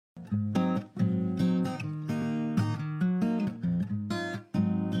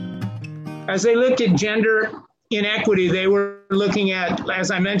as they looked at gender inequity, they were looking at,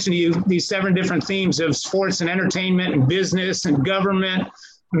 as I mentioned to you, these 7 different themes of sports and entertainment and business and government,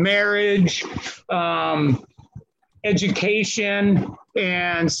 marriage, education.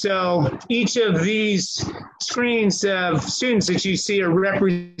 And so each of these screens of students that you see are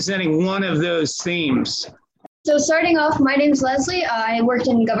representing one of those themes. So starting off, my name is Leslie. I worked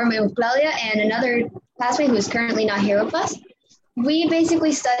in government with Clelia and another classmate who is currently not here with us. We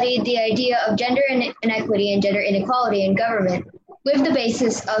basically studied the idea of gender inequity and gender inequality in government with the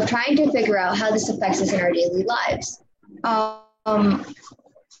basis of trying to figure out how this affects us in our daily lives.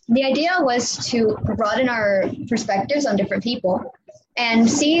 The idea was to broaden our perspectives on different people and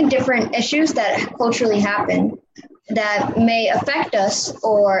see different issues that culturally happen that may affect us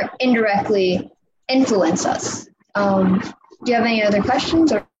or indirectly influence us. Do you have any other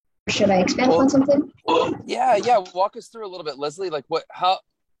questions, or should I expand on something? Yeah. Walk us through a little bit, Leslie. Like, how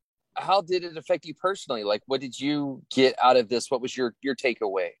did it affect you personally? Like, what did you get out of this? What was your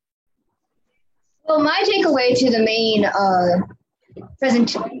takeaway? Well, my takeaway to the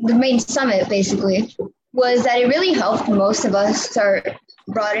main summit basically was that it really helped most of us start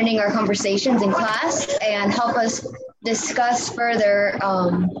broadening our conversations in class and help us discuss further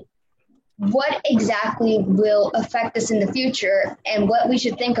what exactly will affect us in the future and what we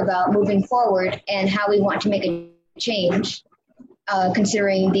should think about moving forward and how we want to make a change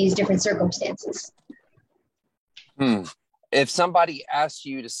considering these different circumstances. If somebody asked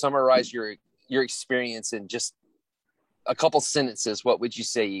you to summarize your experience in just a couple sentences, what would you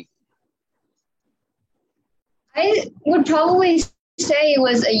say? I would probably say it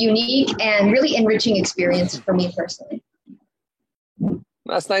was a unique and really enriching experience for me personally.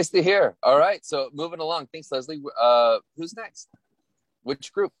 That's nice to hear. All right, so moving along. Thanks, Leslie. Who's next?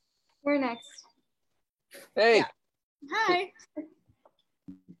 Which group? We're next. Hey. Yeah. Hi.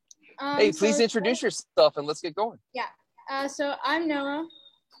 Hey, please introduce yourself and let's get going. Yeah. So I'm Noah.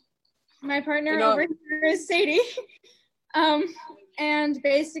 My partner over here is Sadie. And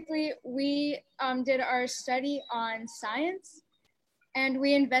basically we did our study on science, and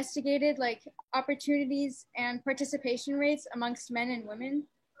we investigated like opportunities and participation rates amongst men and women.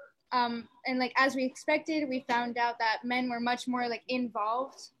 And like, as we expected, we found out that men were much more like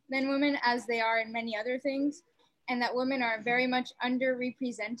involved than women, as they are in many other things, and that women are very much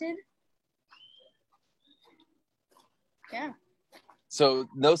underrepresented. Yeah. So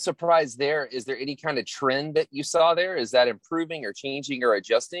no surprise there. Is there any kind of trend that you saw there? Is that improving or changing or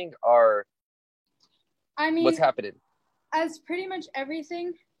adjusting, or what's happening? As pretty much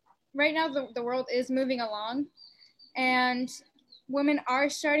everything, right now the world is moving along, and women are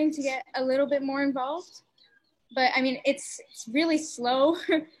starting to get a little bit more involved. But I mean, it's really slow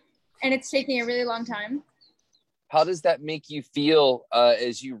and it's taking a really long time. How does that make you feel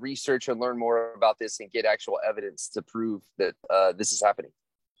as you research and learn more about this and get actual evidence to prove that this is happening?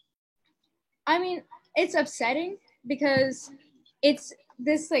 I mean, it's upsetting because it's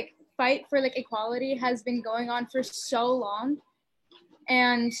this like fight for like equality has been going on for so long,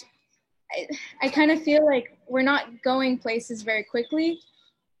 and I kind of feel like we're not going places very quickly,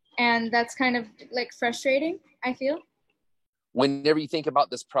 and that's kind of like frustrating, I feel. Whenever you think about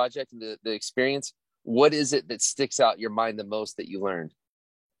this project and the experience, what is it that sticks out in your mind the most that you learned?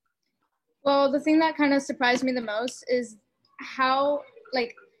 Well, the thing that kind of surprised me the most is how,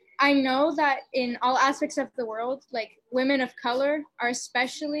 like, I know that in all aspects of the world, like, women of color are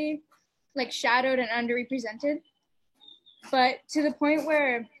especially, like, shadowed and underrepresented. But to the point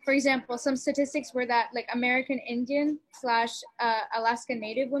where, for example, some statistics were that, like, American Indian / Alaska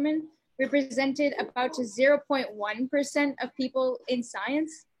Native women represented about to 0.1% of people in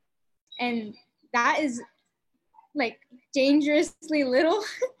science. And that is like dangerously little.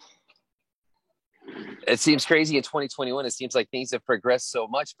 It seems crazy in 2021. It seems like things have progressed so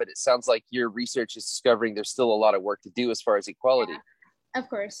much, but it sounds like your research is discovering there's still a lot of work to do as far as equality. Yeah, of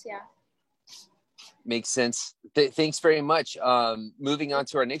course, yeah. Makes sense. Thanks very much. Moving on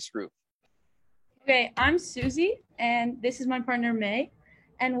to our next group. Okay, I'm Susie, and this is my partner, May,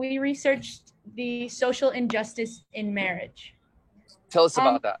 and we researched the social injustice in marriage. Tell us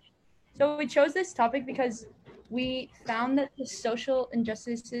about that. So we chose this topic because we found that the social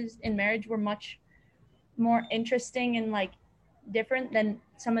injustices in marriage were much more interesting and like different than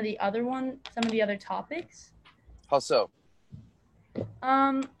some of the other topics. How so?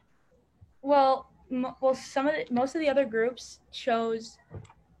 Most of the other groups chose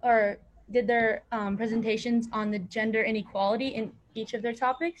or did their presentations on the gender inequality in each of their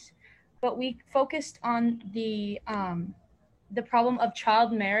topics, but we focused on the problem of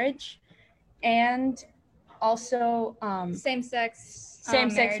child marriage and also same-sex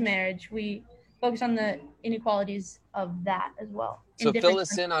marriage. We focus on the inequalities of that as well. So fill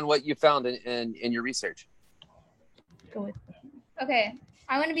us in on what you found in your research. Go with. Okay,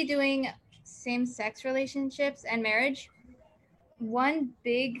 I'm going to be doing same-sex relationships and marriage. One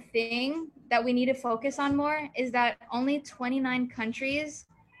big thing that we need to focus on more is that only 29 countries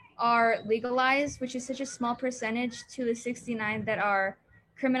are legalized, which is such a small percentage to the 69 that are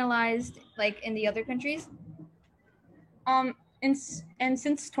criminalized, like in the other countries. And since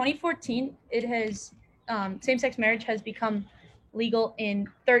 2014, it has same-sex marriage has become legal in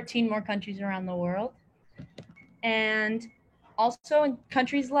 13 more countries around the world, and also in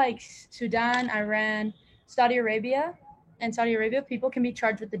countries like Sudan, Iran, Saudi Arabia, people can be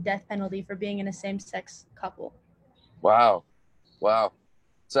charged with the death penalty for being in a same-sex couple. Wow.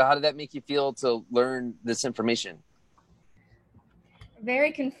 So how did that make you feel to learn this information?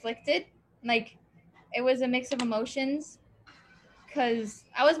 Very conflicted. Like, it was a mix of emotions, because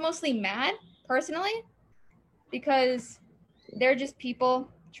I was mostly mad, personally, because they're just people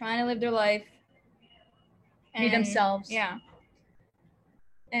trying to live their life. Be themselves. Yeah.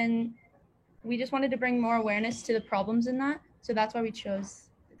 And we just wanted to bring more awareness to the problems in that. So that's why we chose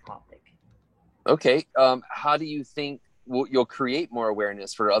the topic. Okay. How do you think you'll create more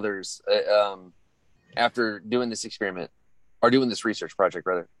awareness for others after doing this experiment or doing this research project,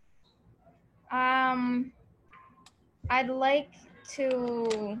 rather? I'd like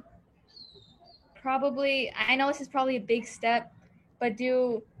to probably, I know this is probably a big step, but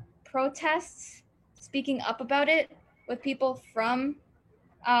do protests speaking up about it with people from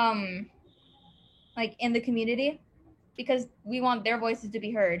like in the community, because we want their voices to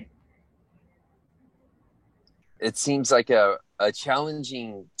be heard. It seems like a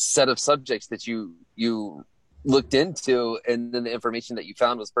challenging set of subjects that you looked into, and then the information that you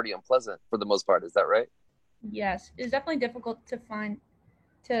found was pretty unpleasant for the most part. Is that right? Yes, it's definitely difficult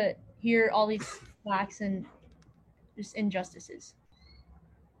to hear all these facts and just injustices.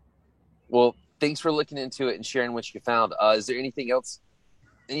 Well, thanks for looking into it and sharing what you found. Is there anything else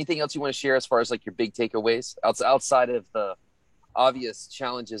you want to share as far as like your big takeaways outside of the obvious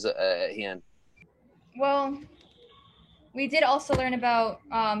challenges at hand? Well, we did also learn about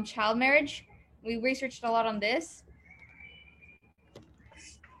child marriage. We researched a lot on this.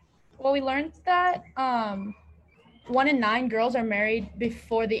 Well, we learned that 1 in 9 girls are married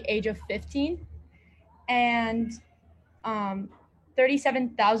before the age of 15, and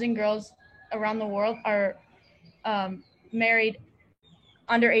 37,000 girls around the world are married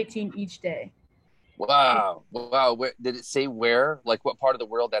under 18 each day. Wow. Did it say where? Like what part of the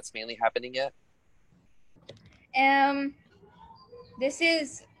world that's mainly happening at? This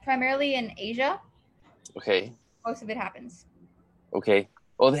is primarily in Asia. Okay. Most of it happens. Okay.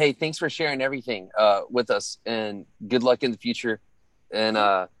 Well, hey, thanks for sharing everything with us, and good luck in the future. And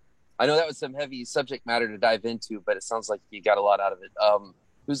I know that was some heavy subject matter to dive into, but it sounds like you got a lot out of it.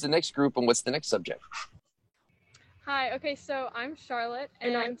 Who's the next group, and what's the next subject? Hi. Okay, so I'm Charlotte,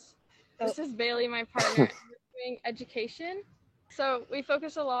 and this is Bailey, my partner. We're doing education. So we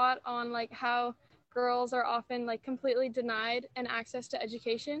focus a lot on like how girls are often like completely denied an access to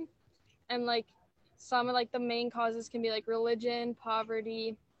education, and like some of like the main causes can be like religion,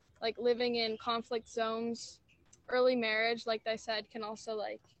 poverty, like living in conflict zones, early marriage, like I said, can also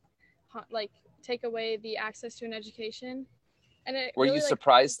like take away the access to an education. And it were really, you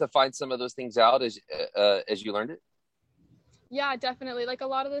surprised to find some of those things out as you learned it? Yeah, definitely. Like a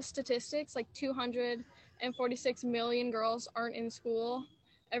lot of the statistics, like 246 million girls aren't in school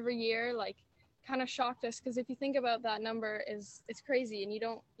every year, like kind of shocked us, because if you think about that number, it's crazy, and you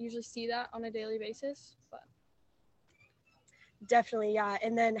don't usually see that on a daily basis. But definitely, yeah.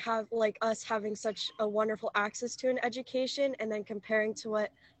 And then have like us having such a wonderful access to an education, and then comparing to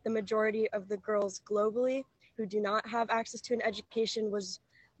what the majority of the girls globally who do not have access to an education was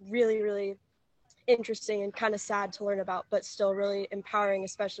really, really interesting and kind of sad to learn about, but still really empowering,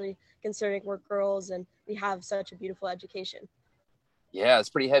 especially considering we're girls and we have such a beautiful education. Yeah, it's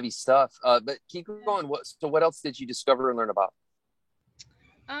pretty heavy stuff. But keep going. What else did you discover and learn about?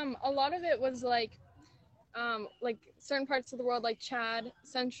 A lot of it was like certain parts of the world, like Chad,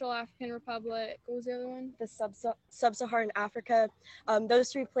 Central African Republic. What was the other one? The sub-Saharan Africa. Those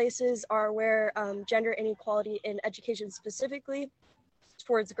 3 places are where gender inequality in education specifically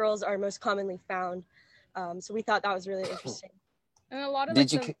towards girls are most commonly found. So we thought that was really interesting. And a lot of the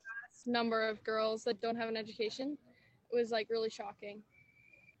vast number of girls that don't have an education, it was like really shocking.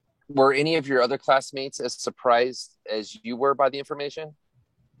 Were any of your other classmates as surprised as you were by the information?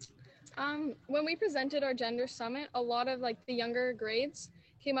 When we presented our gender summit, a lot of like the younger grades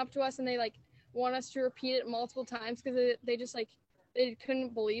came up to us, and they like want us to repeat it multiple times because they just like they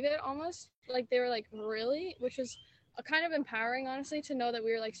couldn't believe it almost. Like they were like, really? Which was a kind of empowering, honestly, to know that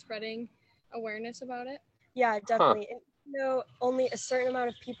we were like spreading awareness about it. Yeah, definitely. And, only a certain amount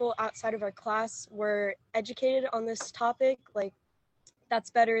of people outside of our class were educated on this topic. Like, that's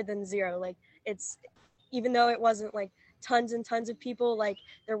better than zero. Like, it's, even though it wasn't like tons and tons of people, like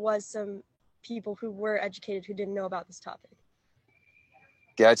there was some people who were educated who didn't know about this topic.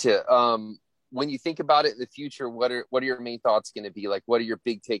 Gotcha. When you think about it in the future, what are your main thoughts going to be? Like, what are your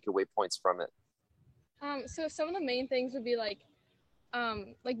big takeaway points from it? So some of the main things would be like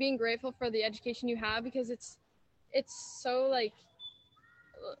being grateful for the education you have, because it's so like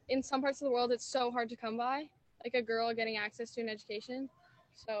in some parts of the world it's so hard to come by, like a girl getting access to an education.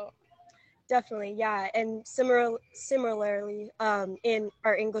 So definitely, yeah. And similarly, in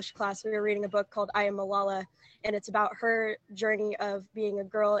our English class, we were reading a book called I Am Malala, and it's about her journey of being a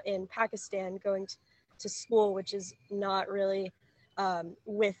girl in Pakistan going to school, which is not really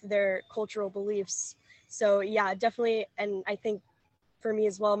with their cultural beliefs. So yeah, definitely. And I think for me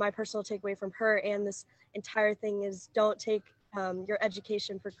as well, my personal takeaway from her and this entire thing is don't take your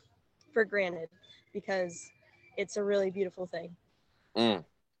education for granted, because it's a really beautiful thing.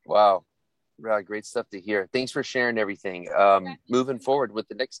 Wow. Great stuff to hear. Thanks for sharing everything. Moving forward with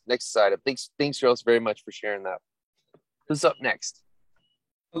the next side of thanks girls very much for sharing that. Who's up next?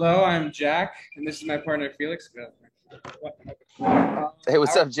 Hello, I'm Jack, and this is my partner Felix. Hey,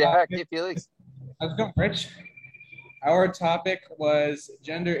 what's up, Jack? Hey, Felix. How's it going, Rich? Our topic was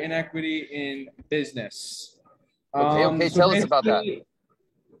gender inequity in business. Okay, so tell us about that.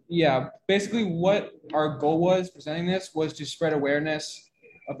 Yeah, basically what our goal was presenting this was to spread awareness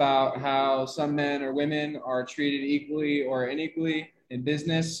about how some men or women are treated equally or unequally in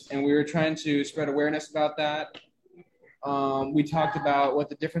business, and we were trying to spread awareness about that. We talked about what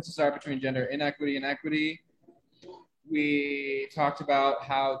the differences are between gender inequity and equity. We talked about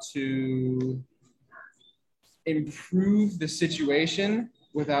how to improve the situation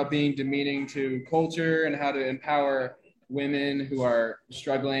without being demeaning to culture, and how to empower women who are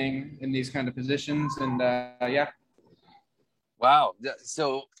struggling in these kind of positions. And yeah. Wow.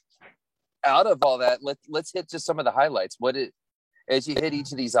 So out of all that, let's hit just some of the highlights. As you hit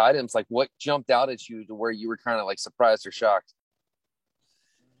each of these items, like what jumped out at you to where you were kind of like surprised or shocked?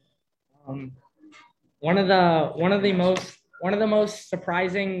 One of the most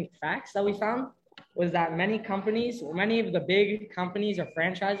surprising facts that we found was that many of the big companies or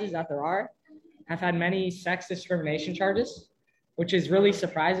franchises that there are have had many sex discrimination charges, which is really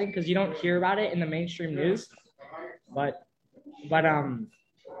surprising because you don't hear about it in the mainstream news. But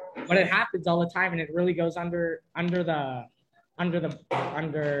it happens all the time, and it really goes under the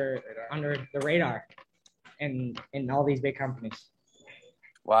radar in all these big companies.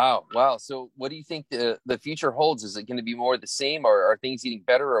 Wow. So what do you think the future holds? Is it going to be more of the same, or are things getting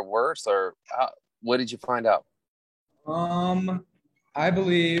better or worse, or what did you find out? I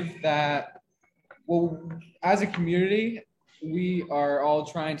believe that, as a community, we are all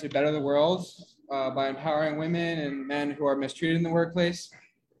trying to better the world by empowering women and men who are mistreated in the workplace.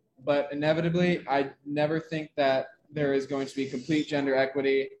 But inevitably, I never think that there is going to be complete gender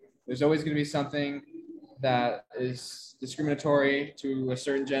equity. There's always going to be something that is discriminatory to a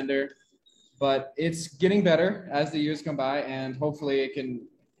certain gender. But it's getting better as the years come by, and hopefully it can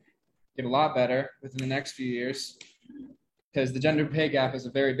get a lot better within the next few years, because the gender pay gap is a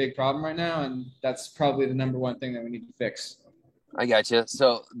very big problem right now, and that's probably the number one thing that we need to fix. I got you.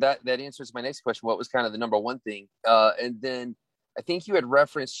 So that answers my next question. What was kind of the number one thing? And then I think you had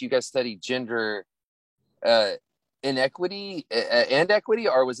referenced you guys studied gender inequity and equity,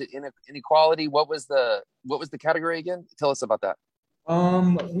 or was it inequality? What was the category again? Tell us about that.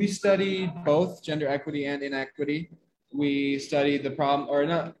 We studied both gender equity and inequity. We studied the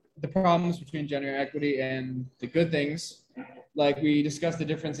problems between gender equity and the good things. Like, we discussed the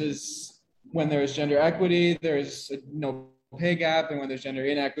differences. When there's gender equity, there's no pay gap, and when there's gender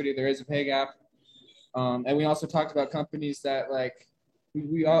inequity, there is a pay gap. And we also talked about companies that, like,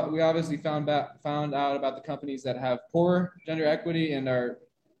 we obviously found out about the companies that have poor gender equity and are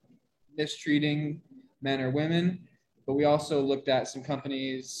mistreating men or women. But we also looked at some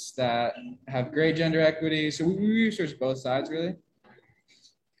companies that have great gender equity. So we researched both sides, really.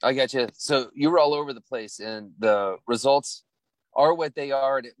 I got you. So you were all over the place, and the results are what they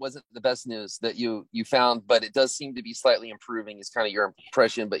are. And it wasn't the best news that you found, but it does seem to be slightly improving. Is kind of your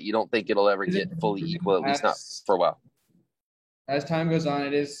impression, but you don't think it'll ever get fully equal, at least not for a while. As time goes on,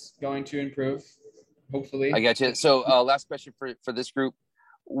 it is going to improve, hopefully. I got you. So last question for this group.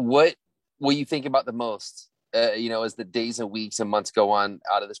 What will you think about the most as the days and weeks and months go on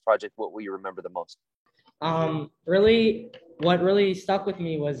out of this project, what will you remember the most? Really, what really stuck with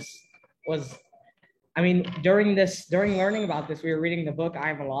me was, I mean, during learning about this, we were reading the book I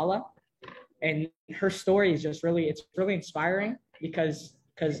Am Malala, and her story is just it's really inspiring because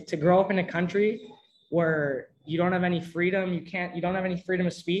to grow up in a country where you don't have any freedom, you don't have any freedom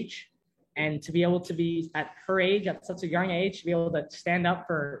of speech, and to be able to be at her age, at such a young age, to be able to stand up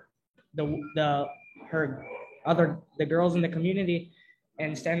for the girls in the community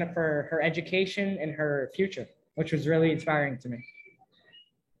and stand up for her education and her future, which was really inspiring to me.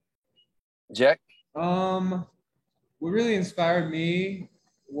 Jack? What really inspired me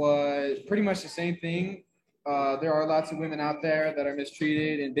was pretty much the same thing. There are lots of women out there that are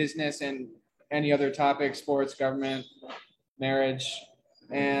mistreated in business and any other topic, sports, government, marriage.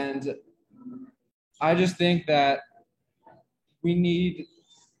 And I just think that we need,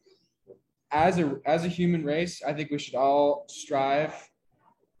 as a human race, I think we should all strive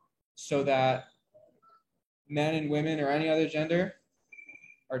so that men and women or any other gender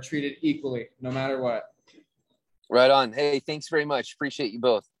are treated equally, no matter what. Right on. Hey, thanks very much. Appreciate you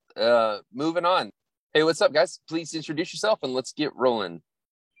both. Moving on. Hey, what's up, guys? Please introduce yourself and let's get rolling.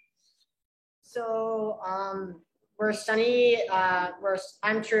 So, we're Sunny.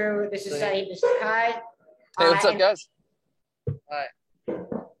 I'm True. This is Sunny. This is Kai. Hey, what's up, guys?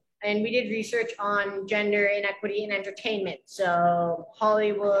 And we did research on gender inequity in entertainment. So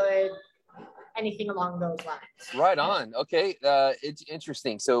Hollywood, anything along those lines. Right on. Okay. It's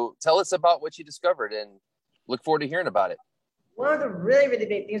interesting. So tell us about what you discovered and look forward to hearing about it. One of the really, really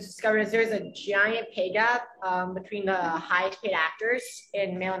big things discovered is there's a giant pay gap between the highest paid actors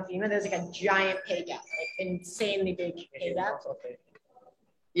in male and female. There's like a giant pay gap, like insanely big pay gap.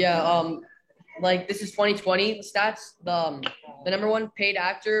 Yeah, like this is 2020 stats. The number one paid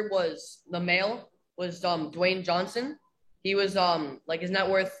actor was the male was Dwayne Johnson. He was like his net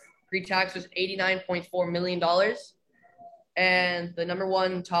worth pre-tax was $89.4 million. And the number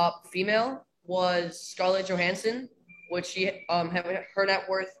one top female was Scarlett Johansson, which she her net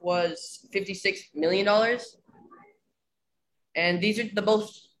worth was $56 million. And these are the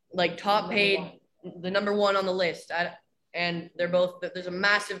both like top paid, the number one on the list. And they're both, there's a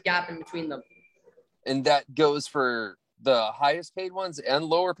massive gap in between them. And that goes for the highest paid ones and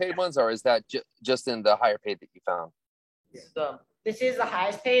lower paid ones, or is that just in the higher paid that you found? So this is the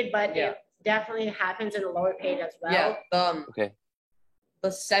highest paid, but it definitely happens in the lower paid as well. Yeah. Okay.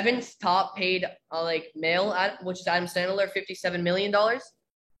 The seventh top paid like male, which is Adam Sandler, $57 million.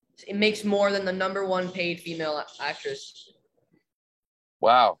 It makes more than the number one paid female actress.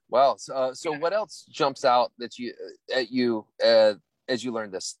 Wow. So what else jumps out that at you as you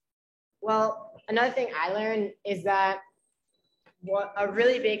learned this? Well, another thing I learned is that what a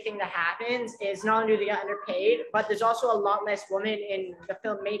really big thing that happens is not only do they get underpaid, but there's also a lot less women in the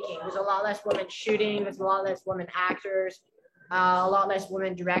filmmaking. There's a lot less women shooting. There's a lot less women actors, a lot less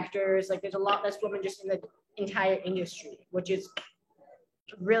women directors. Like there's a lot less women just in the entire industry, which is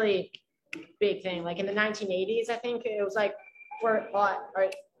a really big thing. Like in the 1980s, I think it was like,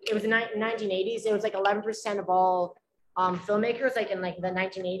 it was in the 1980s. It was like 11% of all filmmakers, like in like the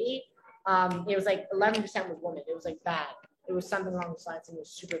 1980s. It was like 11% was women. It was like bad. It was something along those lines, and it was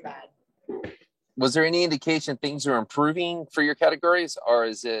super bad. Was there any indication things are improving for your categories, or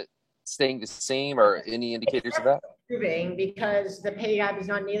is it staying the same, or any indicators of that? Improving because the pay gap is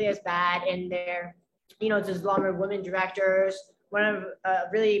not nearly as bad, and there, there's a lot more women directors. One of a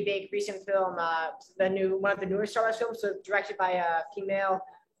really big recent film, one of the newer Star Wars films, so directed by a female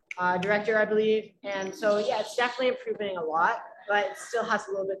director, I believe. And so, yeah, it's definitely improving a lot, but it still has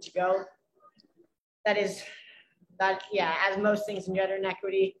a little bit to go. As most things in gender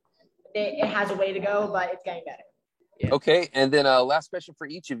inequity, it has a way to go, but it's getting better. Yeah. Okay, and then last question for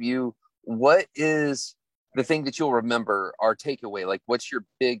each of you. What is the thing that you'll remember, our takeaway? Like, what's your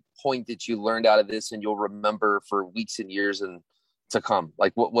big point that you learned out of this and you'll remember for weeks and years and to come?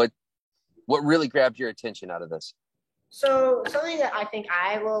 Like, what really grabbed your attention out of this? So something that I think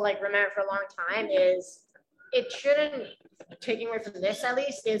I will remember for a long time is it shouldn't, taking away from this at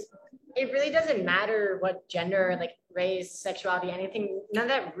least, is it really doesn't matter what gender, race, sexuality, anything. None of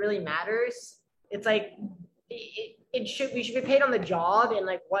that really matters. It's we should be paid on the job and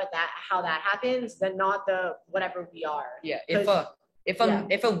how that happens, then not the whatever we are. Yeah.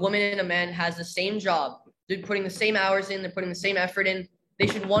 If a woman and a man has the same job, they're putting the same hours in, they're putting the same effort in, they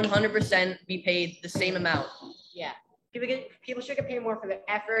should 100% be paid the same amount. Yeah. People should get paid more for their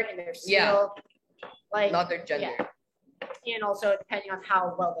effort and their skill. Yeah. Not their gender. Yeah. And also depending on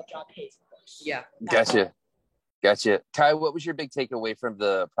how well the job pays, of course. Yeah. Gotcha. Kai, what was your big takeaway from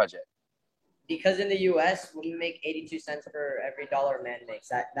the project? because in the U.S. we make 82 cents for every dollar a man makes.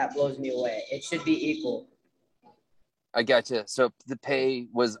 That blows me away. It should be equal. I gotcha. So the pay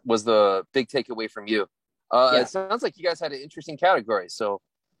was the big takeaway from you. It sounds like you guys had an interesting category. So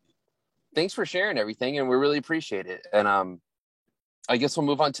thanks for sharing everything, and we really appreciate it. And I guess we'll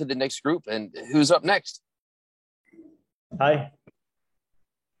move on to the next group. And who's up next? Hi.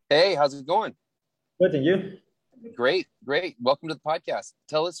 Hey, how's it going? Good, and you? Great. Welcome to the podcast.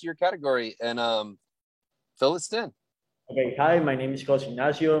 Tell us your category and fill us in. Okay, hi, my name is Jose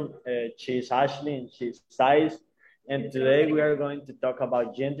Ignacio. She's Ashley and she's Thais. And today we are going to talk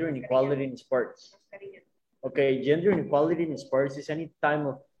about gender inequality in sports. Okay, gender inequality in sports is any type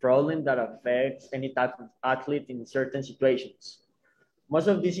of problem that affects any type of athlete in certain situations. Most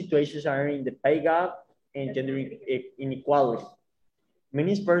of these situations are in the pay gap and gender inequality.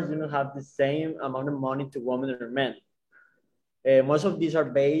 Many sports do not have the same amount of money to women or men. Most of these are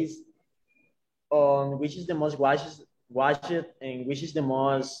based on which is the most watched and which is the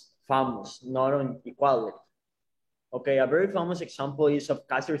most famous, not on equality. Okay, a very famous example is of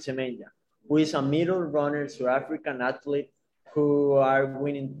Caster Semenya, who is a middle runner, South African athlete who are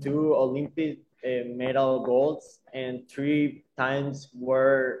winning 2 Olympic medal golds and 3 times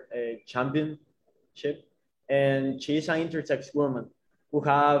world championship. And she is an intersex woman who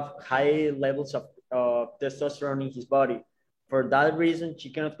have high levels of testosterone in his body. For that reason, she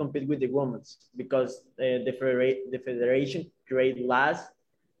cannot compete with the women because the federation create laws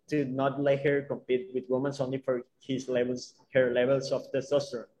to not let her compete with women only for her levels of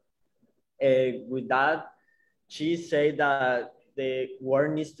testosterone. With that, she said that the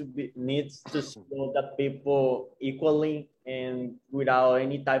world needs to support that people equally and without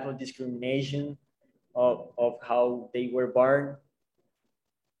any type of discrimination of how they were born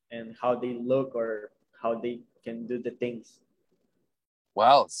and how they look or how they can do the things.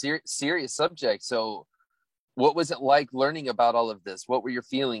 Wow, serious subject. So what was it like learning about all of this? What were your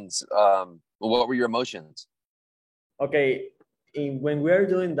feelings? What were your emotions? Okay, when we are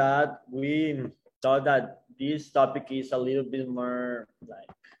doing that, we thought that this topic is a little bit more like,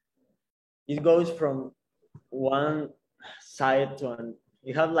 it goes from one side to an,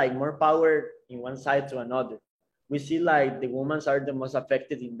 you have like more power in one side to another. We see like the women are the most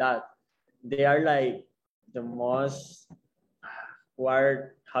affected in that. They are like the most who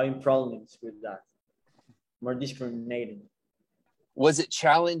are having problems with that, more discriminating. Was it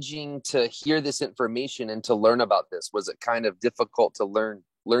challenging to hear this information and to learn about this? Was it kind of difficult to learn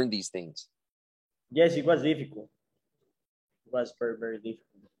these things? Yes, it was difficult. It was very, very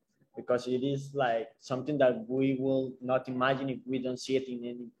difficult because it is like something that we will not imagine if we don't see it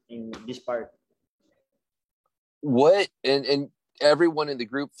in this part. What, and everyone in the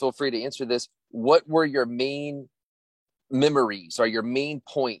group, feel free to answer this. What were your main memories or your main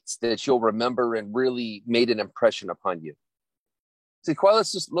points that you'll remember and really made an impression upon you? Sí, ¿cuáles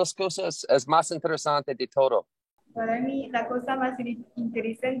son las cosas más interesantes de todo? Para mí, la cosa más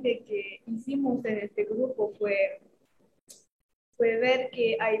interesante que hicimos en este grupo fue ver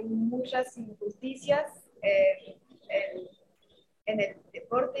que hay muchas injusticias en el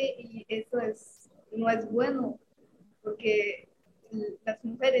deporte y eso no es bueno porque las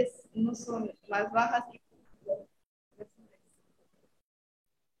mujeres no son más bajas que los hombres.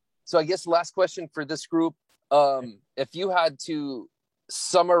 So I guess last question for this group. If you had to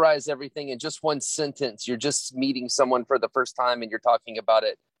summarize everything in just one sentence, you're just meeting someone for the first time and you're talking about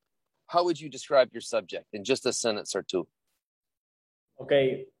it, how would you describe your subject in just a sentence or two?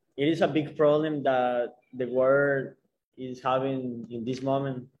 Okay, it is a big problem that the world is having in this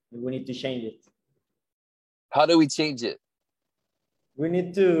moment, and we need to change it. How do we change it? We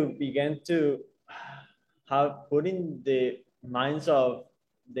need to begin to put in the minds of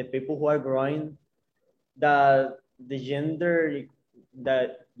the people who are growing that gender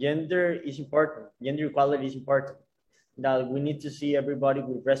is important, gender equality is important, that we need to see everybody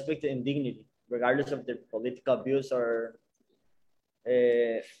with respect and dignity, regardless of their political views or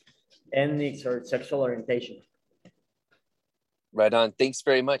ethnics or sexual orientation. Right on. Thanks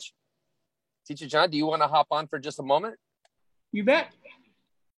very much. Teacher John, do you want to hop on for just a moment? You bet.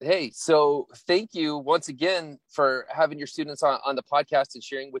 Hey, so thank you once again for having your students on the podcast and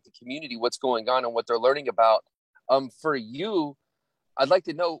sharing with the community what's going on and what they're learning about. For you, I'd like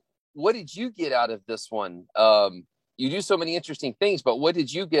to know, what did you get out of this one? You do so many interesting things, but what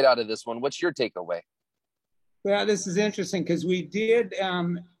did you get out of this one? What's your takeaway? Well, this is interesting because we did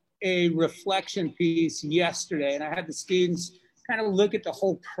a reflection piece yesterday, and I had the students kind of look at the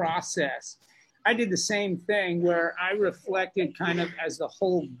whole process. I did the same thing where I reflected kind of as the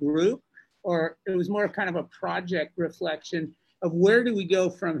whole group, or it was more kind of a project reflection of where do we go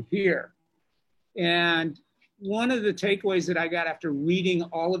from here? And one of the takeaways that I got after reading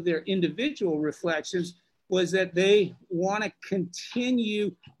all of their individual reflections was that they want to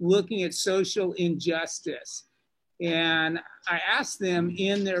continue looking at social injustice. And I asked them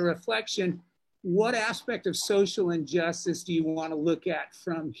in their reflection, what aspect of social injustice do you want to look at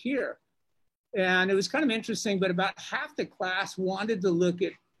from here? And it was kind of interesting, but about half the class wanted to look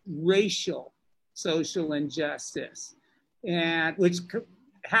at racial social injustice, and which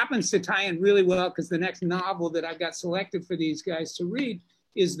happens to tie in really well because the next novel that I've got selected for these guys to read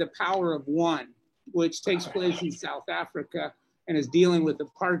is The Power of One, which takes place in South Africa and is dealing with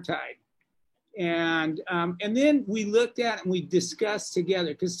apartheid. And then we looked at it and we discussed together,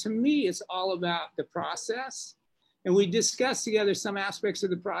 because to me, it's all about the process. And we discussed together some aspects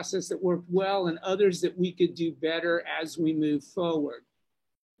of the process that worked well and others that we could do better as we move forward.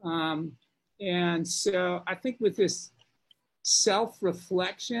 And so I think with this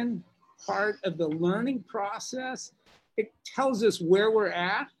self-reflection part of the learning process, it tells us where we're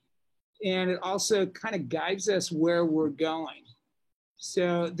at, and it also kind of guides us where we're going.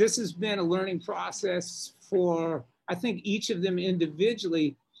 So this has been a learning process for, I think, each of them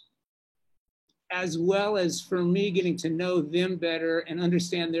individually, as well as for me getting to know them better and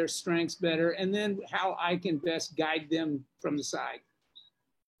understand their strengths better, and then how I can best guide them from the side.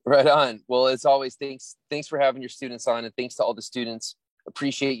 Right on. Well, as always, thanks for having your students on, and thanks to all the students.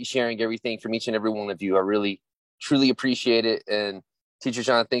 Appreciate you sharing everything from each and every one of you. I really, truly appreciate it. And Teacher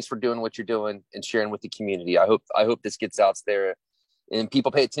John, thanks for doing what you're doing and sharing with the community. I hope this gets out there and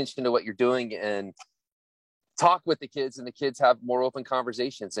people pay attention to what you're doing and talk with the kids, and the kids have more open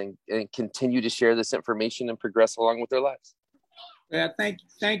conversations and continue to share this information and progress along with their lives. Yeah,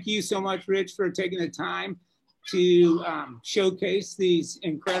 thank you so much, Rich, for taking the time to showcase these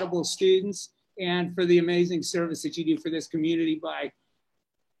incredible students, and for the amazing service that you do for this community by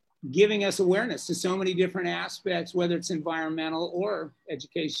giving us awareness to so many different aspects, whether it's environmental or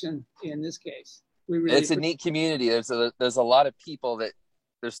education in this case. It's a neat community. There's a lot of people that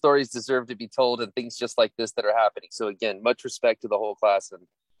their stories deserve to be told, and things just like this that are happening. So again, much respect to the whole class, and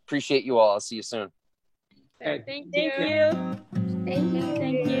appreciate you all. I'll see you soon. Thank you. Thank you.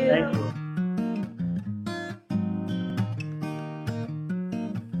 Thank you.